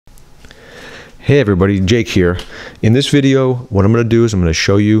Hey everybody, Jake here. In this video, what I'm going to do is I'm going to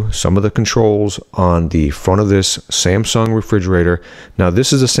show you some of the controls on the front of this Samsung refrigerator. Now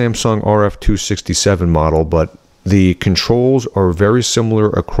this is a Samsung RF267 model, but the controls are very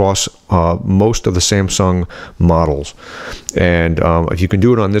similar across most of the Samsung models. And if you can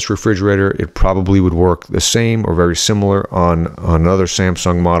do it on this refrigerator, it probably would work the same or very similar on another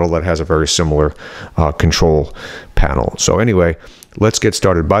Samsung model that has a very similar control panel. So anyway, let's get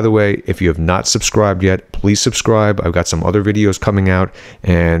started. By the way, if you have not subscribed yet, please subscribe. I've got some other videos coming out,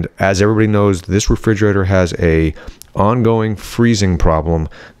 and as everybody knows, this refrigerator has a ongoing freezing problem.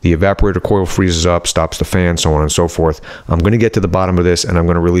 The evaporator coil freezes up, stops the fan, so on and so forth. I'm going to get to the bottom of this, and I'm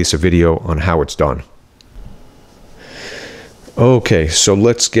going to release a video on how it's done. Okay, so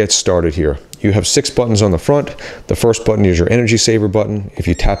let's get started here. You have 6 buttons on the front. The first button is your energy saver button. If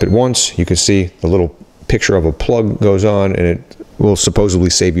you tap it once, you can see the little picture of a plug goes on, and it will supposedly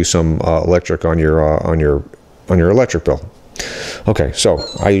save you some electric on your electric bill. Okay, so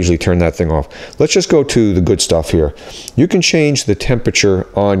I usually turn that thing off. Let's just go to the good stuff here. You can change the temperature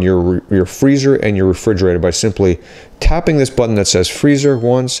on your freezer and your refrigerator by simply tapping this button that says freezer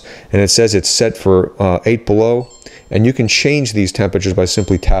once, and it says it's set for 8 below. And you can change these temperatures by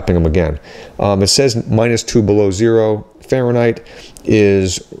simply tapping them again. It says -2 below 0 Fahrenheit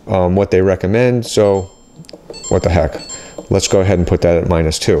is what they recommend, so what the heck. Let's go ahead and put that at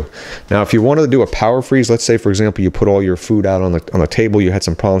 -2. Now, if you wanted to do a power freeze, let's say, for example, you put all your food out on the table, you had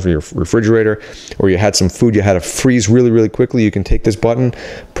some problems with your refrigerator, or you had some food you had to freeze really quickly, you can take this button,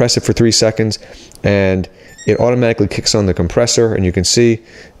 press it for 3 seconds, and it automatically kicks on the compressor, and you can see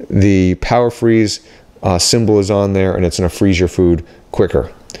the power freeze symbol is on there, and it's going to freeze your food quicker.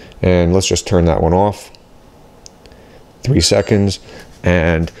 And let's just turn that one off. 3 seconds,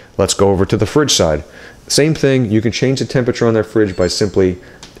 and let's go over to the fridge side. Same thing, you can change the temperature on that fridge by simply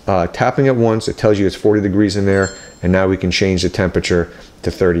tapping it once. It tells you it's 40 degrees in there, and now we can change the temperature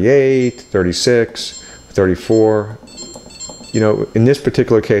to 38, 36, 34. You know, in this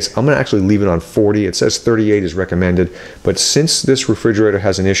particular case, I'm going to actually leave it on 40. It says 38 is recommended, but since this refrigerator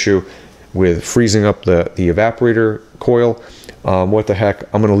has an issue with freezing up the evaporator coil, what the heck,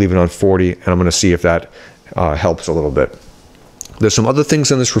 I'm going to leave it on 40, and I'm going to see if that helps a little bit. There's some other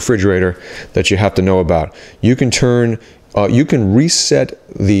things on this refrigerator that you have to know about. You can you can reset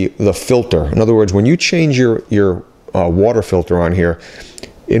the filter. In other words, when you change your water filter on here,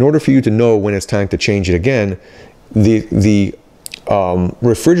 in order for you to know when it's time to change it again, the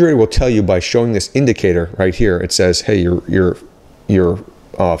refrigerator will tell you by showing this indicator right here. It says, hey, your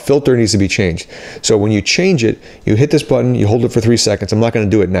filter needs to be changed. So when you change it, you hit this button, you hold it for 3 seconds. I'm not going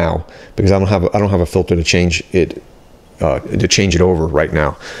to do it now because I don't have a filter to change it over right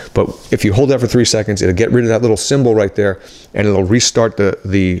now. But if you hold that for 3 seconds, it'll get rid of that little symbol right there, and it'll restart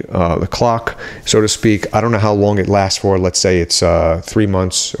the clock, so to speak. I don't know how long it lasts for. Let's say it's 3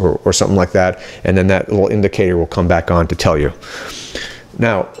 months or something like that, and then that little indicator will come back on to tell you.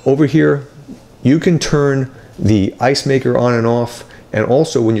 Now over here, you can turn the ice maker on and off. And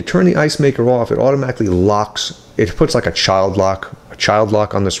also, when you turn the ice maker off, it automatically locks. It puts like a child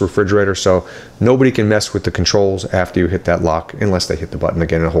lock on this refrigerator, so nobody can mess with the controls after you hit that lock unless they hit the button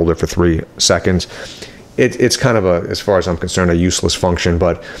again and hold it for 3 seconds. It's kind of as far as I'm concerned, a useless function,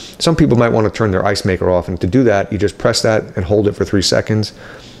 but some people might want to turn their ice maker off, and to do that, you just press that and hold it for 3 seconds,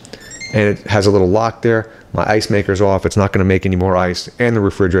 and it has a little lock there. My ice maker's off. It's not going to make any more ice, and the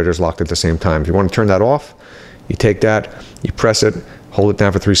refrigerator's locked at the same time. If you want to turn that off, you take that, you press it, hold it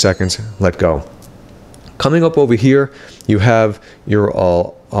down for 3 seconds, let go. Coming up over here, you have your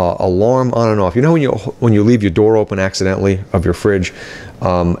alarm on and off. You know when you leave your door open accidentally of your fridge,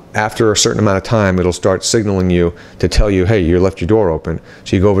 after a certain amount of time, it'll start signaling you to tell you, hey, you left your door open.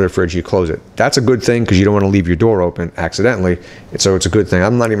 So you go over to the fridge, you close it. That's a good thing because you don't want to leave your door open accidentally. So it's a good thing.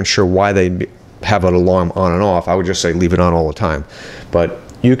 I'm not even sure why they have an alarm on and off. I would just say leave it on all the time. But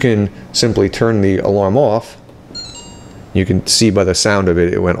you can simply turn the alarm off. You can see by the sound of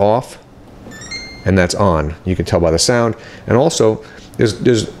it, it went off, and that's on. You can tell by the sound. And also,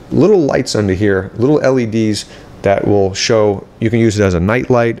 there's little lights under here, little LEDs that will show. You can use it as a night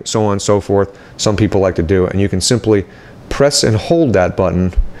light, so on and so forth. Some people like to do it, and you can simply press and hold that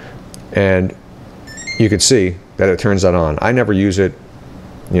button, and you can see that it turns that on. I never use it.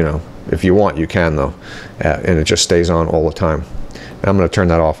 You know, if you want, you can though, and it just stays on all the time. I'm going to turn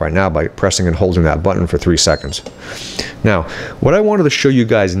that off right now by pressing and holding that button for 3 seconds. Now, what I wanted to show you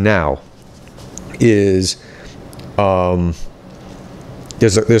guys now is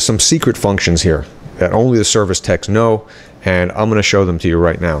there's some secret functions here that only the service techs know, and I'm going to show them to you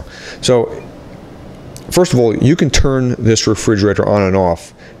right now. So First of all, you can turn this refrigerator on and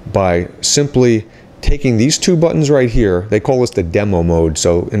off by simply taking these two buttons right here. They call this the demo mode.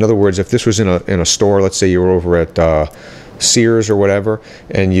 So in other words, if this was in a store, let's say you were over at Sears or whatever,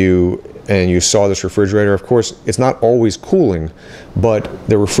 and you saw this refrigerator, of course it's not always cooling, but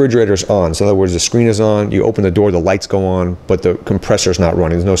the refrigerator's on. So in other words, the screen is on, you open the door, the lights go on, but the compressor's not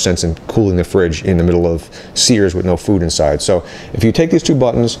running. There's no sense in cooling the fridge in the middle of Sears with no food inside. So if you take these two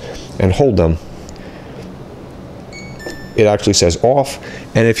buttons and hold them, it actually says off.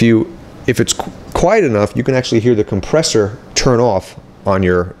 And if it's quiet enough, you can actually hear the compressor turn off on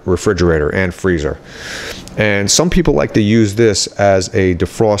your refrigerator and freezer. And some people like to use this as a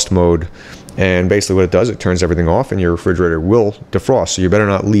defrost mode, and basically what it does, it turns everything off and your refrigerator will defrost. So you better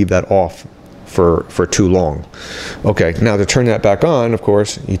not leave that off for too long. Okay, now to turn that back on, of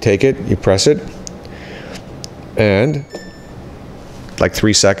course, you take it, you press it, and like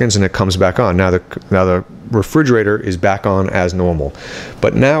 3 seconds and it comes back on. Now the refrigerator is back on as normal.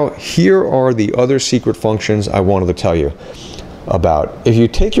 But now here are the other secret functions I wanted to tell you about. If you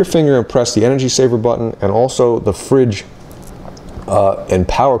take your finger and press the energy saver button and also the fridge and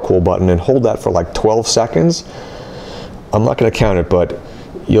power cool button and hold that for like 12 seconds, I'm not going to count it, but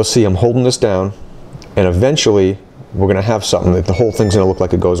you'll see I'm holding this down, and eventually we're going to have something that the whole thing's going to look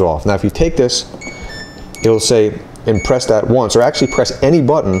like it goes off. Now if you take this, it'll say, and press that once, or actually press any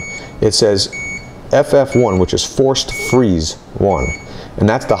button, it says FF1, which is forced freeze 1, and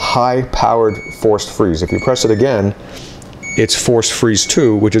that's the high powered forced freeze. If you press it again, it's forced freeze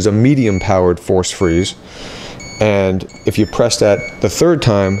 2, which is a medium powered forced freeze. And if you press that the third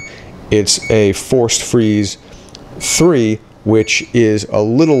time, it's a forced freeze 3, which is a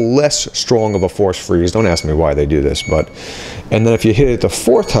little less strong of a forced freeze. Don't ask me why they do this, but, and then if you hit it the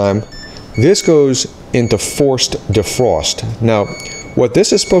fourth time, this goes into forced defrost. Now, what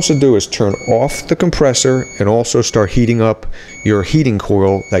this is supposed to do is turn off the compressor and also start heating up your heating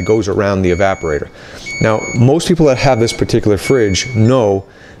coil that goes around the evaporator. Now, most people that have this particular fridge know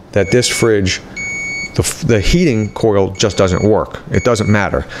that this fridge, the heating coil just doesn't work. It doesn't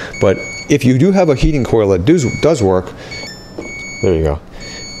matter. But if you do have a heating coil that does work, there you go.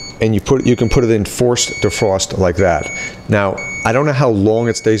 And you can put it in forced defrost like that. Now, I don't know how long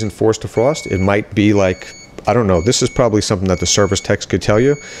it stays in forced defrost. It might be like, I don't know, this is probably something that the service techs could tell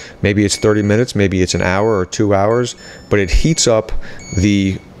you. Maybe it's 30 minutes, maybe it's an hour or 2 hours, but it heats up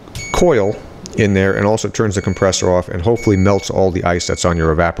the coil in there and also turns the compressor off and hopefully melts all the ice that's on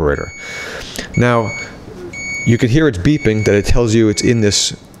your evaporator. Now, you can hear it's beeping, that it tells you it's in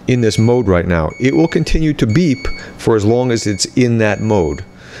this mode right now. It will continue to beep for as long as it's in that mode.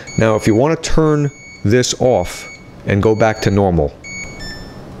 Now, if you want to turn this off and go back to normal,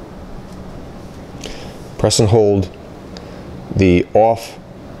 press and hold the off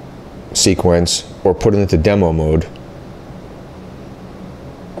sequence or put it into demo mode,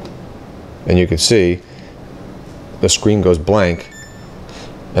 and you can see the screen goes blank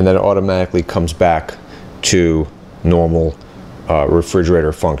and then it automatically comes back to normal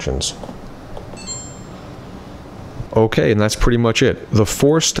refrigerator functions. Okay, and that's pretty much it. The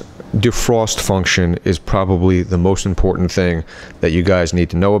forced defrost function is probably the most important thing that you guys need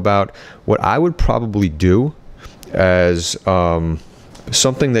to know about. What I would probably do as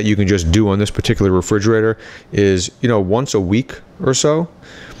something that you can just do on this particular refrigerator is, you know, once a week or so,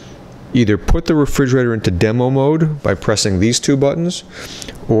 either put the refrigerator into demo mode by pressing these two buttons,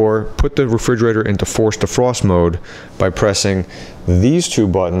 or put the refrigerator into forced defrost mode by pressing these two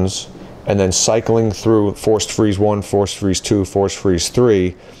buttons and then cycling through forced freeze 1, forced freeze 2, forced freeze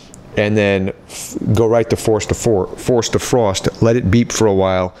 3, and then go right to forced defrost, let it beep for a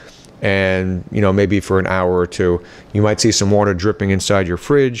while, and, you know, maybe for an hour or two. You might see some water dripping inside your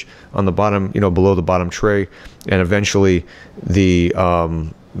fridge on the bottom, you know, below the bottom tray, and eventually the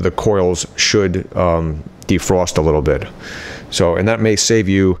coils should defrost a little bit. So, and that may save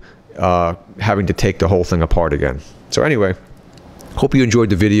you having to take the whole thing apart again. So anyway, hope you enjoyed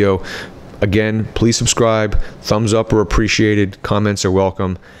the video. Again, please subscribe. Thumbs up are appreciated. Comments are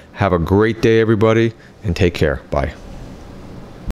welcome. Have a great day, everybody, and take care. Bye.